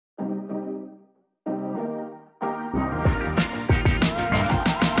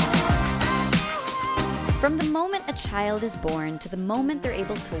From the moment a child is born to the moment they're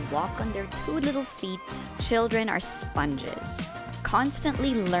able to walk on their two little feet, children are sponges,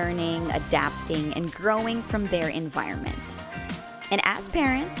 constantly learning, adapting, and growing from their environment. And as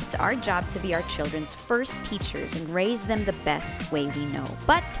parents, it's our job to be our children's first teachers and raise them the best way we know.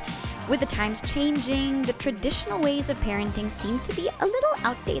 But with the times changing, the traditional ways of parenting seem to be a little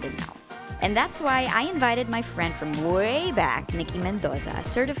outdated now. And that's why I invited my friend from way back, Nicky Mendoza, a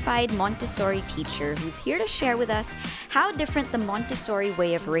certified Montessori teacher who's here to share with us how different the Montessori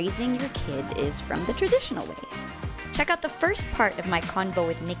way of raising your kid is from the traditional way. Check out the first part of my convo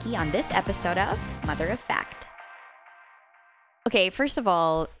with Nicky on this episode of Mother of Fact. Okay, first of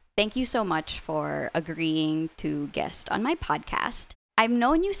all, thank you so much for agreeing to guest on my podcast. I've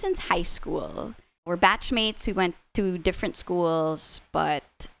known you since high school. We're batchmates, we went to different schools, but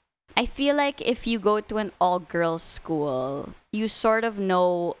I feel like if you go to an all-girls school, you sort of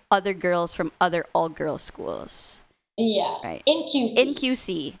know other girls from other all-girls schools. Yeah. Right. In QC. In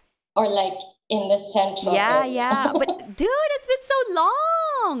QC. Or like in the central area. Yeah. But dude, it's been so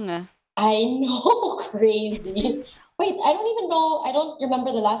long. I know, crazy. It's been so... Wait, I don't even know. I don't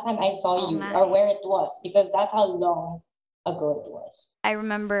remember the last time I saw you or where it was because that's how long ago it was. I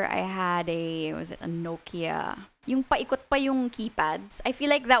remember I had a Nokia. Yung paikot pa yung keypads. I feel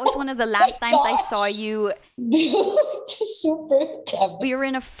like that was one of the last times I saw you. Dude, super crabby. We were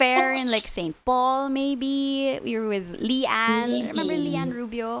in a fair in like St. Paul, maybe. We were with Leanne. Remember Leanne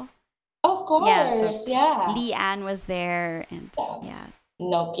Rubio? Of course, yeah. Leanne was there and yeah.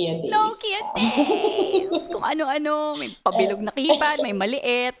 Nokia days. Nokia days! Kung ano-ano. May pabilog na keypad, may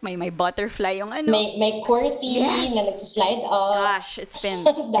maliit, may butterfly yung ano. May QWERTY na nagsislide up. Gosh, it's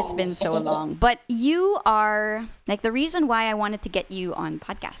been so long. But you are, like the reason why I wanted to get you on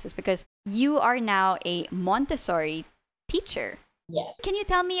podcast is because you are now a Montessori teacher. Yes. Can you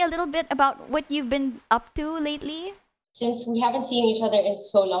tell me a little bit about what you've been up to lately? Since we haven't seen each other in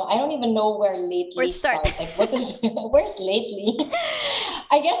so long, I don't even know where lately starts. Like, where's lately?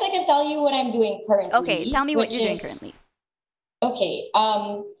 I guess I can tell you what I'm doing currently. Okay, tell me what you're doing currently. Okay,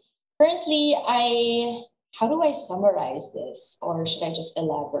 currently how do I summarize this? Or should I just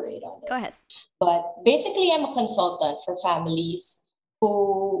elaborate on it? Go ahead. But basically, I'm a consultant for families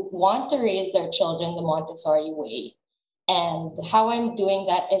who want to raise their children the Montessori way. And how I'm doing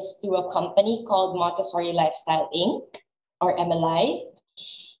that is through a company called Montessori Lifestyle Inc. or MLI.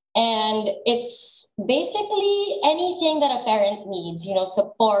 And it's basically anything that a parent needs,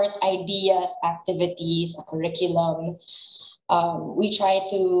 support, ideas, activities, a curriculum. We try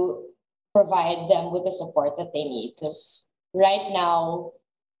to provide them with the support that they need. Because right now,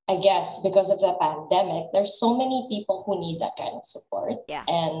 I guess because of the pandemic, there's so many people who need that kind of support. Yeah.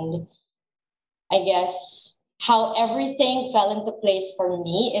 And I guess how everything fell into place for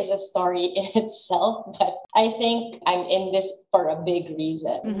me is a story in itself, but I think I'm in this for a big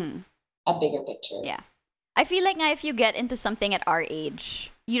reason, a bigger picture. Yeah. I feel like now if you get into something at our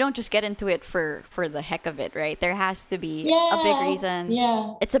age, you don't just get into it for the heck of it, right? There has to be a big reason.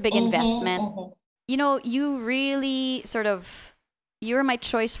 Yeah. It's a big investment. You really you were my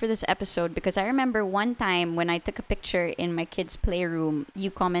choice for this episode because I remember one time when I took a picture in my kids' playroom, you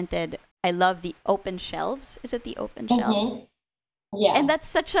commented, I love the open shelves. Is it the open shelves? Yeah. And that's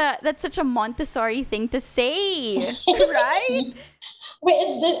such a Montessori thing to say, right? Wait,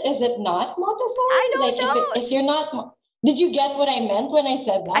 is it not Montessori? I don't know. If you're not, did you get what I meant when I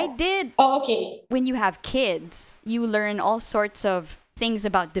said that? I did. Oh, okay. When you have kids, you learn all sorts of things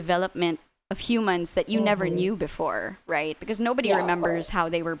about development of humans that you never knew before, right? Because nobody remembers how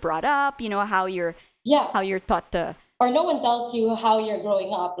they were brought up. How you're taught to. Or no one tells you how you're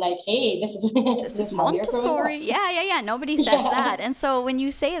growing up. Like, hey, this is Montessori. Yeah. Nobody says that. And so when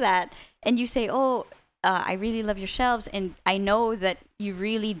you say that and you say, I really love your shelves, and I know that you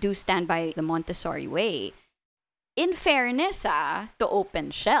really do stand by the Montessori way. In fairness, to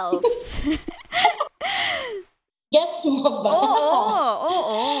open shelves. Gets mo ba?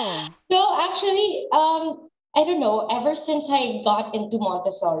 Oh. No, actually, I don't know. Ever since I got into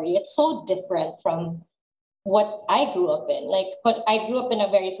Montessori, it's so different from what I grew up in. But I grew up in a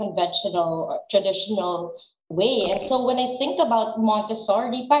very conventional or traditional way. Okay. And so when I think about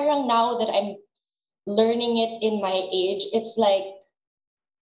Montessori, parang now that I'm learning it in my age, it's like,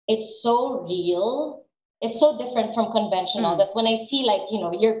 it's so real. It's so different from conventional that when I see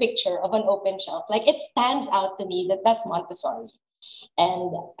your picture of an open shelf, it stands out to me that that's Montessori.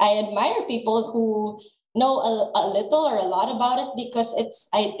 And I admire people who know a little or a lot about it because it's,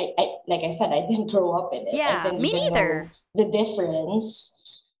 I like I said, I didn't grow up in it. Yeah, me neither. The difference.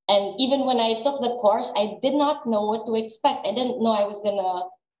 And even when I took the course, I did not know what to expect. I didn't know I was going to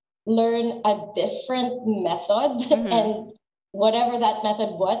learn a different method. Mm-hmm. And whatever that method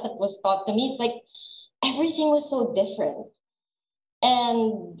was that was taught to me, it's like everything was so different.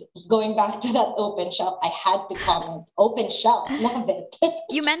 And going back to that open shelf, I had to comment. Open shelf, love it.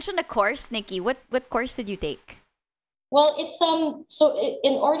 You mentioned a course, Nikki. What course did you take? Well, it's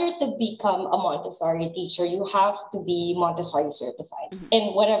in order to become a Montessori teacher, you have to be Montessori certified Mm-hmm. in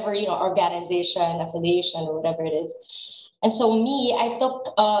whatever, organization, affiliation, or whatever it is. And so me, I took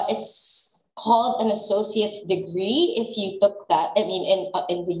it's called an associate's degree if you took that. I mean,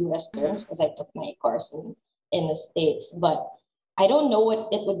 in the US Mm-hmm. terms, because I took my course in the States, but I don't know what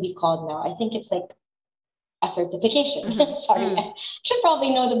it would be called now. I think it's like a certification. Mm-hmm. Sorry, Mm. I should probably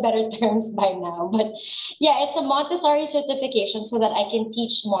know the better terms by now. But yeah, it's a Montessori certification so that I can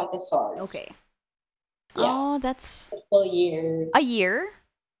teach Montessori. Okay. Yeah, Oh, that's a full year. a year.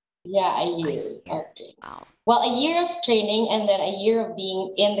 Yeah, a A year year. of training. Wow. Well, a year of training and then a year of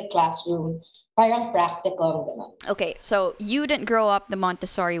being in the classroom. Parang practical naman. Okay, so you didn't grow up the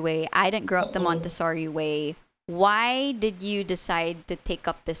Montessori way. I didn't grow up the Mm-mm. Montessori way. Why did you decide to take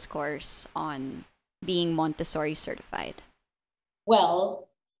up this course on being Montessori certified? Well,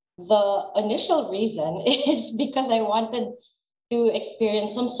 the initial reason is because I wanted to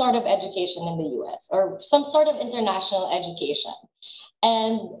experience some sort of education in the US or some sort of international education.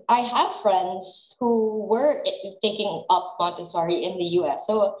 And I have friends who were taking up Montessori in the US.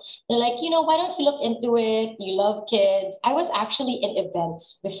 So they're like, why don't you look into it? You love kids. I was actually in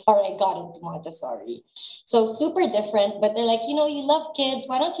events before I got into Montessori. So super different, but they're like, you love kids.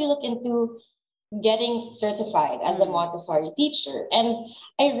 Why don't you look into getting certified as a Mm. Montessori teacher? And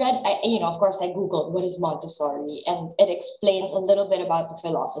of course, I Googled what is Montessori and it explains a little bit about the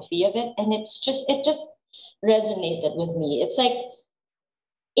philosophy of it. And it just resonated with me. It's like,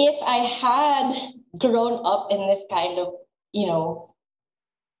 if I had grown up in this kind of, you know,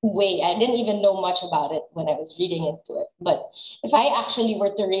 way, I didn't even know much about it when I was reading into it. But if I actually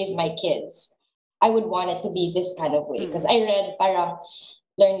were to raise my kids, I would want it to be this kind of way. Because Mm. I read parang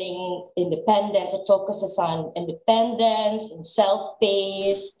learning independence. It focuses on independence and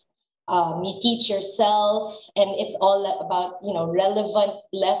self-paced. You teach yourself, and it's all about relevant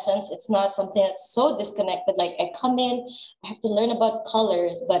lessons. It's not something that's so disconnected. Like I come in, I have to learn about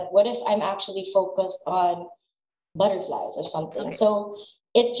colors, but what if I'm actually focused on butterflies or something? Okay. So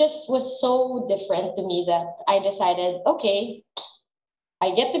it just was so different to me that I decided, okay,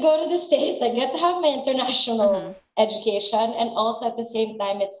 I get to go to the States, I get to have my Mm-hmm. international education, and also at the same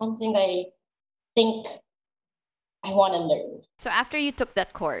time, it's something that I think I want to learn. So after you took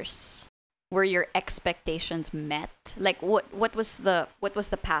that course, were your expectations met? Like what was the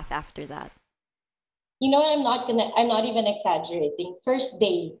path after that? You know what? I'm not even exaggerating. First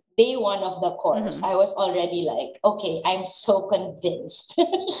day one of the course, Mm-hmm. I was already like, okay, I'm so convinced.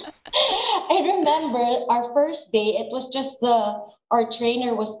 I remember our first day, it was just our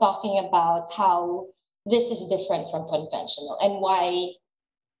trainer was talking about how this is different from conventional and why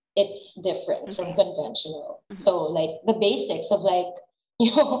it's different from Okay. conventional. Mm-hmm. So like the basics of like,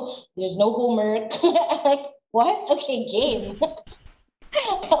 there's no homework. Like, what? Okay, game.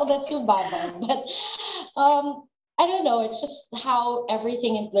 Well, that's too babang. But I don't know. It's just how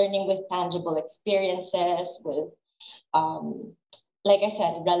everything is learning with tangible experiences, with um like I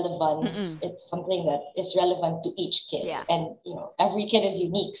said, relevance. Mm-mm. It's something that is relevant to each kid. Yeah. And every kid is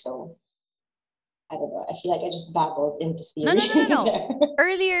unique. So I don't know. I feel like I just babbled into No, theory no, no, no, no. there.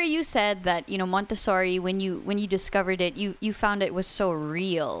 Earlier you said that, Montessori when you discovered it, you found it was so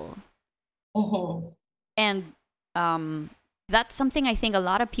real. Mhm. And um that's something I think a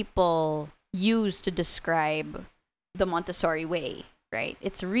lot of people use to describe the Montessori way, right?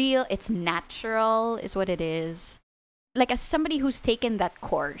 It's real, it's natural is what it is. Like as somebody who's taken that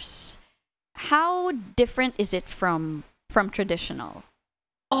course, how different is it from traditional?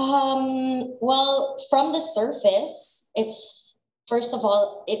 Well, from the surface, it's first of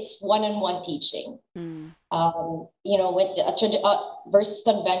all, it's one-on-one teaching. Mm. With versus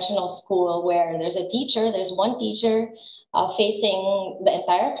conventional school where there's a teacher, there's one teacher facing the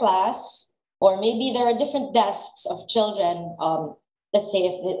entire class, or maybe there are different desks of children. Let's say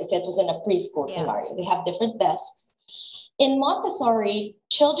if it was in a preschool Yeah. scenario, they have different desks. In Montessori,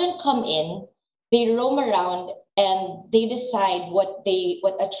 children come in, they roam around, and they decide what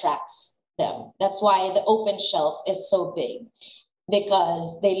attracts them. That's why the open shelf is so big,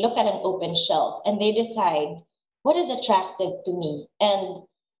 because they look at an open shelf and they decide what is attractive to me. And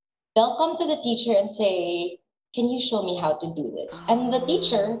they'll come to the teacher and say, can you show me how to do this? And the Oh.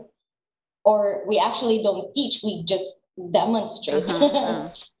 teacher, or we actually don't teach, we just demonstrate. Uh-huh. Uh-huh.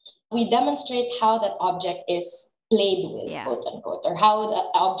 We demonstrate how that object is played with, Yeah. quote unquote, or how the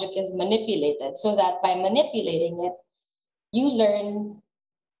object is manipulated, so that by manipulating it, you learn,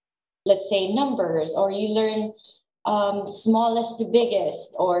 let's say, numbers, or you learn smallest to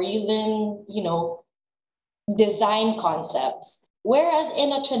biggest, or you learn, design concepts. Whereas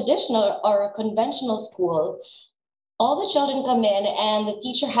in a traditional or a conventional school, all the children come in and the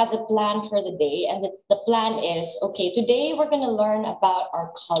teacher has a plan for the day. And the plan is, okay, today we're going to learn about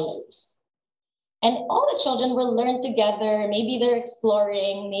our colors. And all the children will learn together. Maybe they're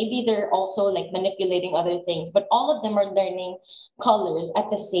exploring, maybe they're also like manipulating other things, but all of them are learning colors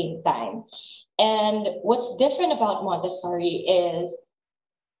at the same time. And what's different about Montessori is,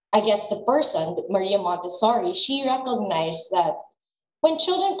 I guess, the person, Maria Montessori, she recognized that when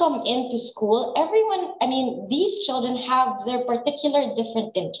children come into school, everyone, I mean, these children have their particular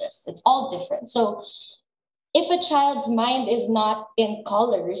different interests. It's all different. So if a child's mind is not in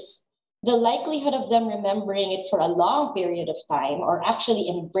colors, the likelihood of them remembering it for a long period of time, or actually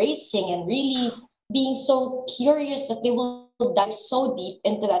embracing and really being so curious that they will dive so deep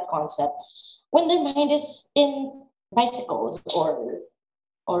into that concept, when their mind is in bicycles, or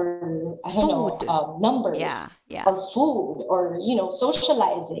I don't know, Food. numbers, Yeah. Yeah. or food, or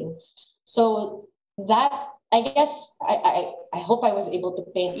socializing. So that, I guess, I hope I was able to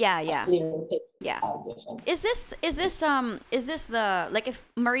paint Yeah. a Yeah. clear picture Yeah. of how different. Is this the, like, if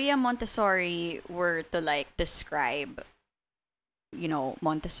Maria Montessori were to like describe,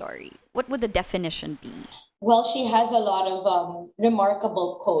 Montessori, what would the definition be? Well, she has a lot of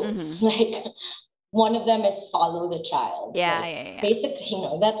remarkable quotes. Mm-hmm. Like, one of them is "follow the child." Yeah, Like, yeah, yeah.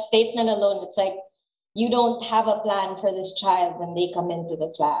 basically, that statement alone, it's like, you don't have a plan for this child when they come into the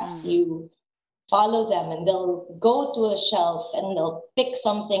class. Mm. You follow them, and they'll go to a shelf and they'll pick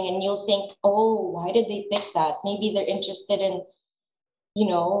something, and you'll think, oh, why did they pick that? Maybe they're interested in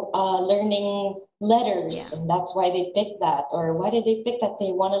learning letters, Yeah. and that's why they picked that. Or why did they pick that?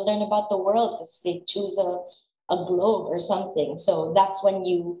 They want to learn about the world because they choose a globe or something. So that's when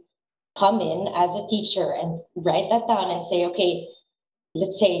you come in as a teacher and write that down and say, okay,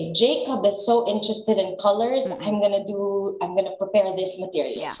 let's say Jacob is so interested in colors. Mm-mm. I'm gonna prepare this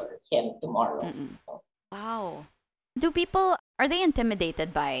material Yeah. for him tomorrow. Mm-mm. Wow. Are they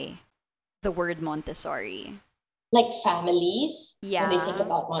intimidated by the word Montessori? Like families, when they think Yeah.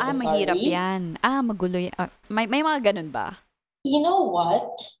 about Mahirap Montessori, yan. Magulo yan. May mga ganun ba? you know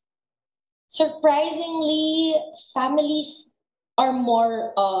what? Surprisingly, families are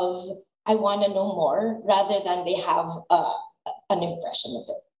more of, I want to know more, rather than they have an impression of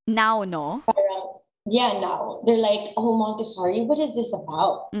it. Now, no? Parang, yeah, now they're like, oh, Montessori, what is this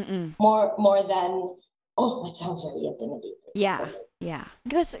about? Mm-mm. More than, oh, that sounds very intimidating. Yeah. Yeah.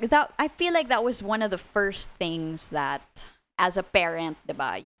 Because I feel like that was one of the first things that, as a parent,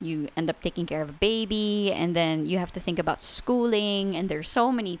 diba, you end up taking care of a baby, and then you have to think about schooling, and there's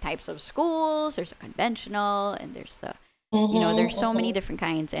so many types of schools. There's a conventional, and there's so many different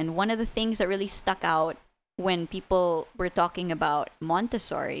kinds. And one of the things that really stuck out when people were talking about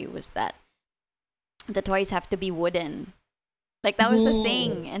Montessori was that the toys have to be wooden. Like, that was the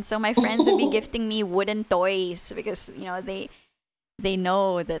thing. And so my friends would be gifting me wooden toys because, they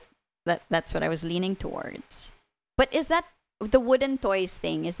know that's what I was leaning towards. But is that the wooden toys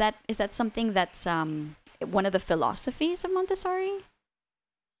thing? Is that something that's one of the philosophies of Montessori?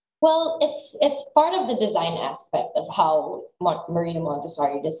 Well, it's part of the design aspect of how Maria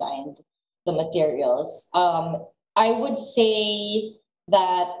Montessori designed the materials. I would say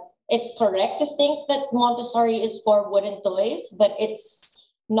that it's correct to think that Montessori is for wooden toys, but it's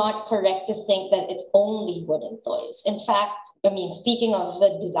not correct to think that it's only wooden toys. In fact, I mean, speaking of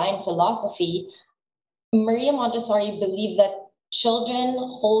the design philosophy, Maria Montessori believed that children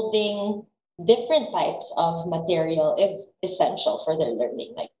holding different types of material is essential for their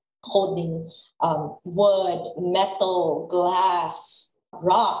learning, like holding wood, metal, glass,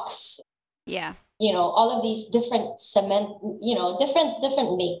 rocks, Yeah. all of these different cement,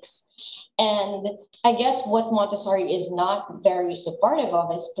 different makes. And I guess what Montessori is not very supportive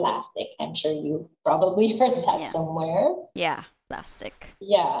of is plastic. I'm sure you probably heard that Yeah. somewhere. Yeah. Plastic.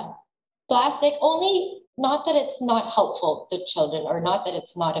 Yeah. Plastic only, not that it's not helpful to children or not that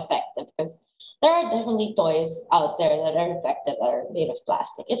it's not effective, because there are definitely toys out there that are effective that are made of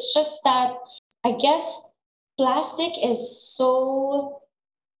plastic. It's just that I guess plastic is so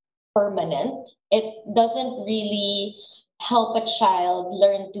permanent. It doesn't really help a child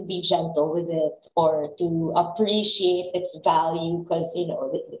learn to be gentle with it or to appreciate its value, because they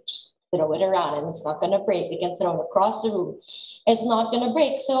just throw it around and it's not going to break. They can throw it across the room, it's not going to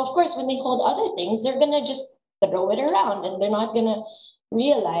break. So of course, when they hold other things, they're going to just throw it around, and they're not going to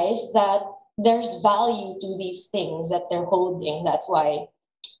realize that there's value to these things that they're holding. That's why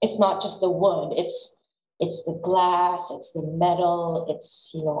it's not just the wood, it's the glass, it's the metal,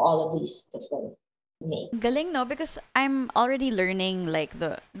 it's, all of these different makes. Galing, no? Because I'm already learning, like,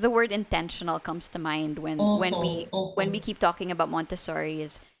 the word intentional comes to mind Mm-hmm, when we mm-hmm. keep talking about Montessori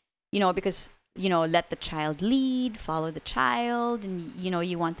is, because let the child lead, follow the child, and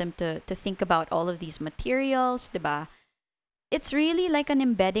you want them to think about all of these materials, diba? It's really like an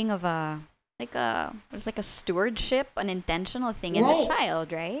embedding of it's like a stewardship, an intentional thing in the Right.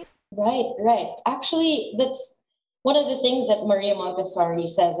 child, right? Right, right. Actually, that's one of the things that Maria Montessori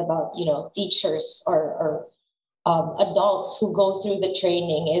says about, teachers or adults who go through the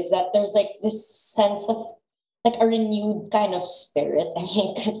training is that there's like this sense of like a renewed kind of spirit. I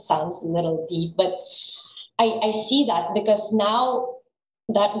mean, it sounds a little deep, but I see that because now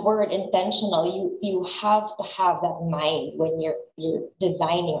that word intentional, you have to have that mind when you're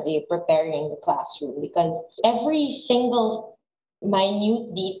designing or you're preparing the classroom, because every single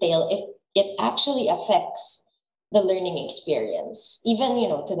minute detail, it actually affects the learning experience, even,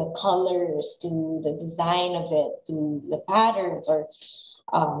 to the colors, to the design of it, to the patterns, or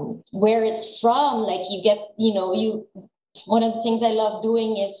where it's from. Like you get, you one of the things I love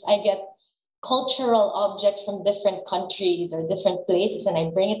doing is I get cultural objects from different countries or different places, and I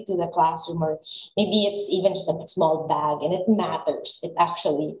bring it to the classroom, or maybe it's even just a small bag, and it matters. It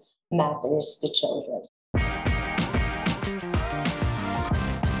actually matters to children.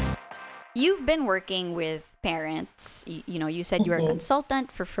 You've been working with parents. You said you're a Mhm.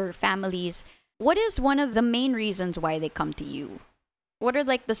 consultant for families. What is one of the main reasons why they come to you? What are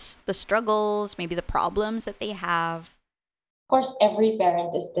like the struggles, maybe the problems that they have? Of course, every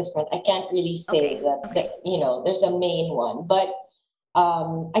parent is different. I can't really Okay. say that, Okay. there's a main one, but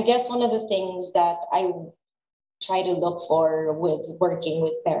I guess one of the things that I try to look for with working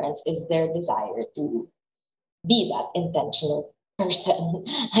with parents is their desire to be that intentional person.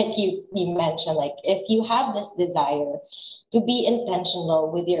 Like you mentioned, like if you have this desire to be intentional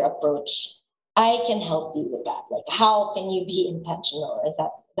with your approach, I can help you with that. Like how can you be intentional? Is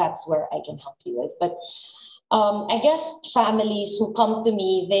that's where I can help you with. But I guess families who come to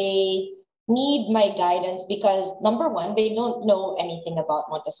me, they need my guidance because number one, they don't know anything about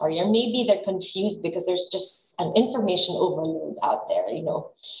Montessori, or maybe they're confused because there's just an information overload out there.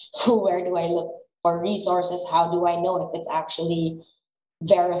 Where do I look for resources? How do I know if it's actually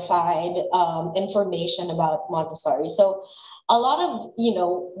verified information about Montessori? So a lot of,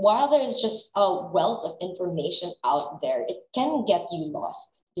 while there's just a wealth of information out there, it can get you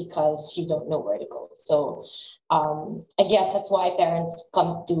lost because you don't know where to go. So I guess that's why parents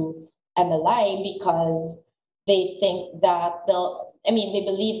come to MLI, because they think that they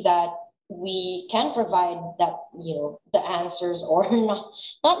believe that we can provide that, the answers, or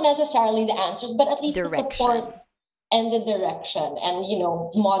not necessarily the answers, but at least the support Direction. and the direction, and,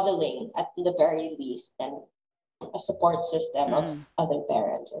 modeling at the very least, and a support system of Mm. other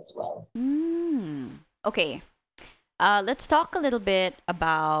parents as well. Mm. Okay. Let's talk a little bit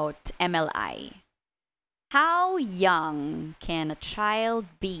about MLI. How young can a child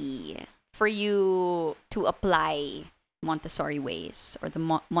be for you to apply Montessori ways or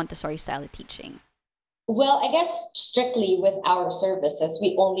the Montessori style of teaching? Well, I guess strictly with our services,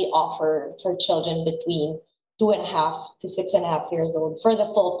 we only offer for children between 2.5 to 6.5 years old for the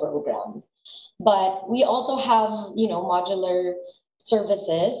full program. But we also have, modular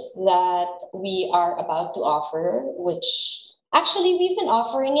services that we are about to offer, which actually we've been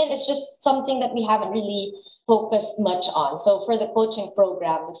offering it. It's just something that we haven't really focused much on. So for the coaching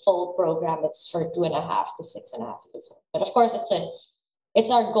program, the full program, it's for 2.5 to 6.5 years old. But of course,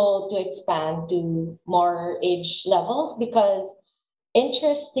 it's our goal to expand to more age levels, because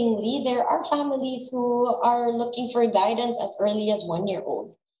interestingly, there are families who are looking for guidance as early as 1 year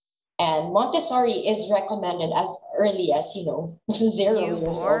old. And Montessori is recommended as early as, 0 years old,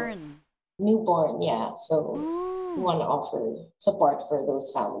 Newborn. newborn. Yeah. So we Oh. want to offer support for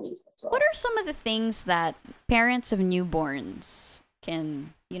those families as What well. are some of the things that parents of newborns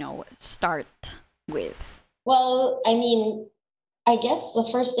can, start with? Well, I mean, I guess the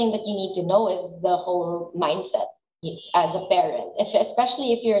first thing that you need to know is the whole mindset as a parent.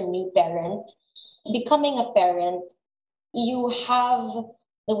 Especially if you're a new parent, becoming a parent, you have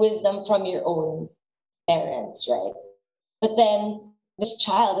the wisdom from your own parents, right? But then this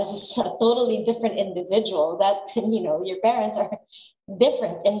child is a totally different individual that, your parents are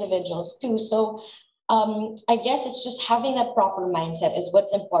different individuals too. So I guess it's just having that proper mindset is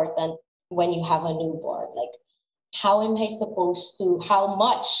what's important when you have a newborn. Like, how am I supposed to, how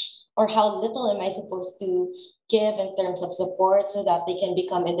much or how little am I supposed to give in terms of support so that they can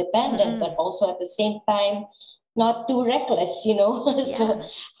become independent, but also at the same time, not too reckless, you know? So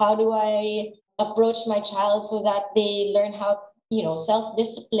how do I approach my child so that they learn how, you know,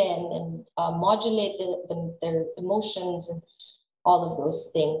 self-discipline and modulate their emotions and all of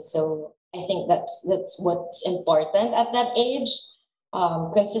those things. So I think that's what's important at that age.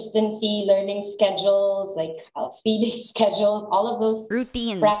 Consistency, learning schedules, like feeding schedules, all of those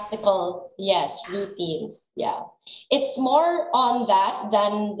Routines. practical, yes, routines. Yeah. It's more on that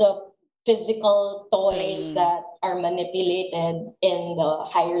than the physical toys Playing. that are manipulated in the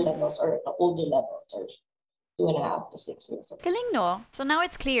higher levels or the older levels or 2.5 to 6 years old. Galing, no? So now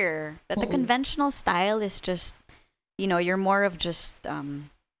it's clear that the conventional style is just, you know, you're more of just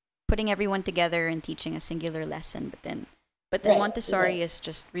putting everyone together and teaching a singular lesson, but then Right, Montessori right. is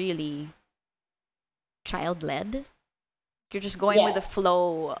just really child-led. You're just going with the Yes.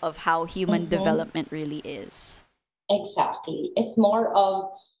 flow of how human Mhm. development really is. Exactly. It's more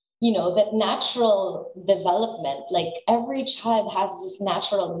of, you know, that natural development. Like every child has this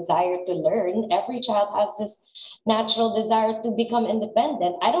natural desire to learn. Every child has this natural desire to become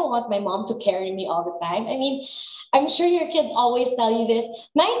independent. I don't want my mom to carry me all the time. I mean, I'm sure your kids always tell you this,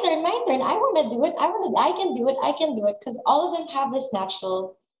 my turn, my turn. I want to do it. I can do it. I can do it. Because all of them have this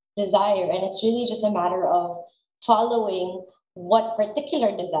natural desire. And it's really just a matter of following what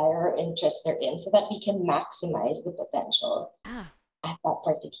particular desire or interest they're in so that we can maximize the potential Ah. at that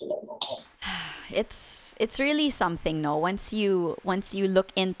particular moment. It's really something, no? Once you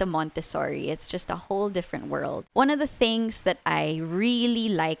look into Montessori, it's just a whole different world. One of the things that I really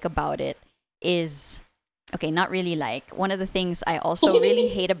like about it is okay, not really like. One of the things I also really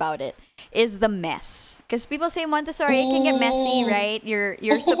hate about it is the mess. Because people say Montessori, it can get messy, Mm. right?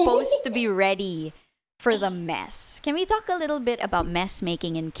 You're supposed to be ready for the mess. Can we talk a little bit about mess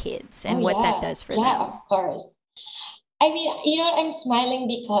making in kids Oh and what that yeah, does for yeah, them? of course. I mean, you know, I'm smiling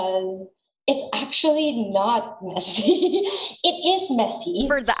because it's actually not messy. It is messy,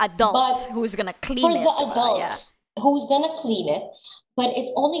 For the adult but who's gonna for clean the it, diba? Yeah. adults who's gonna clean it, but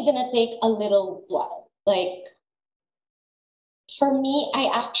it's only gonna take a little while. Like for me, I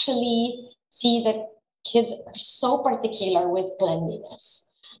actually see that kids are so particular with cleanliness,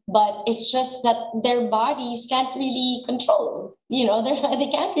 but it's just that their bodies can't really control. You know, they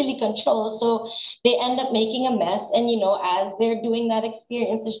can't really control, so they end up making a mess. And you know, as they're doing that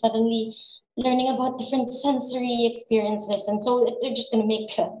experience, they're suddenly learning about different sensory experiences, and so they're just going to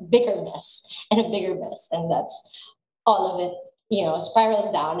make a bigger mess and a bigger mess, and that's all of it. You know,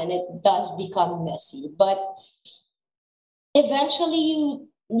 spirals down, and it does become messy, but eventually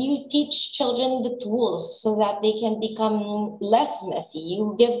you teach children the tools so that they can become less messy.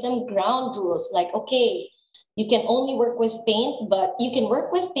 You give them ground rules like, okay, you can only work with paint, but you can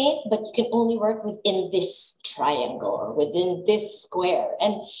work with paint, but you can only work within this triangle or within this square.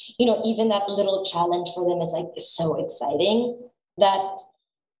 And you know, even that little challenge for them is like so exciting that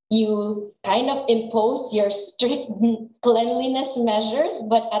you kind of impose your strict cleanliness measures,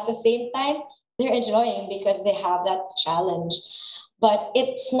 but at the same time, they're enjoying because they have that challenge. But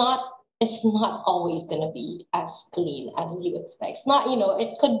it's not always going to be as clean as you expect. It's not, you know,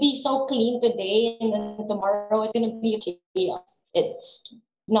 it could be so clean today and then tomorrow it's going to be chaos. It's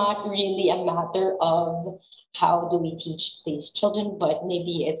not really a matter of how do we teach these children, but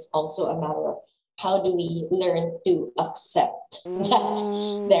maybe it's also a matter of how do we learn to accept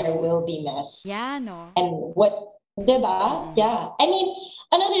that there Ooh. will be mess Yeah, no. and what, diba? Mm-mm. Yeah. I mean,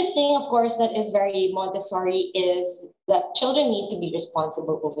 another thing, of course, that is very Montessori is that children need to be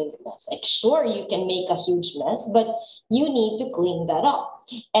responsible over the mess. Like, sure, you can make a huge mess, but you need to clean that up.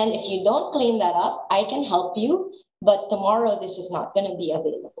 And if you don't clean that up, I can help you, but tomorrow this is not going to be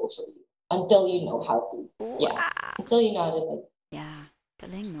available for you until you know how to. Yeah, Wow. until you know how to. Like, Yeah.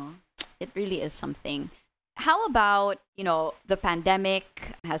 Galing, no? It really is something. How about, the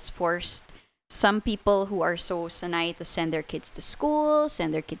pandemic has forced some people who are so sanay to send their kids to school,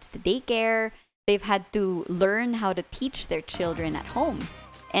 send their kids to daycare. They've had to learn how to teach their children at home.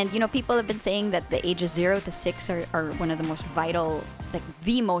 And, people have been saying that the ages 0 to 6 are one of the most vital, like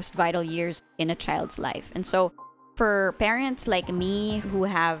the most vital years in a child's life. And so for parents like me who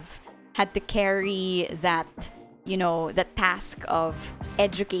have had to carry that task of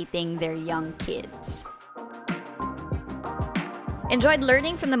educating their young kids. Enjoyed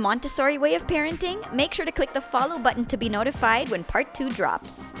learning from the Montessori way of parenting? Make sure to click the follow button to be notified when part 2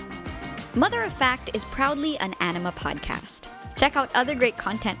 drops. Mother of Fact is proudly an Anima podcast. Check out other great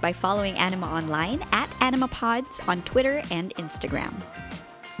content by following Anima online at AnimaPods on Twitter and Instagram.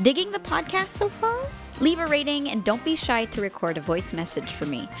 Digging the podcast so far? Leave a rating and don't be shy to record a voice message for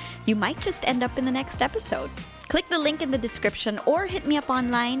me. You might just end up in the next episode. Click the link in the description or hit me up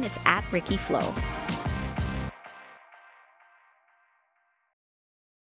online. It's at Ricky Flo.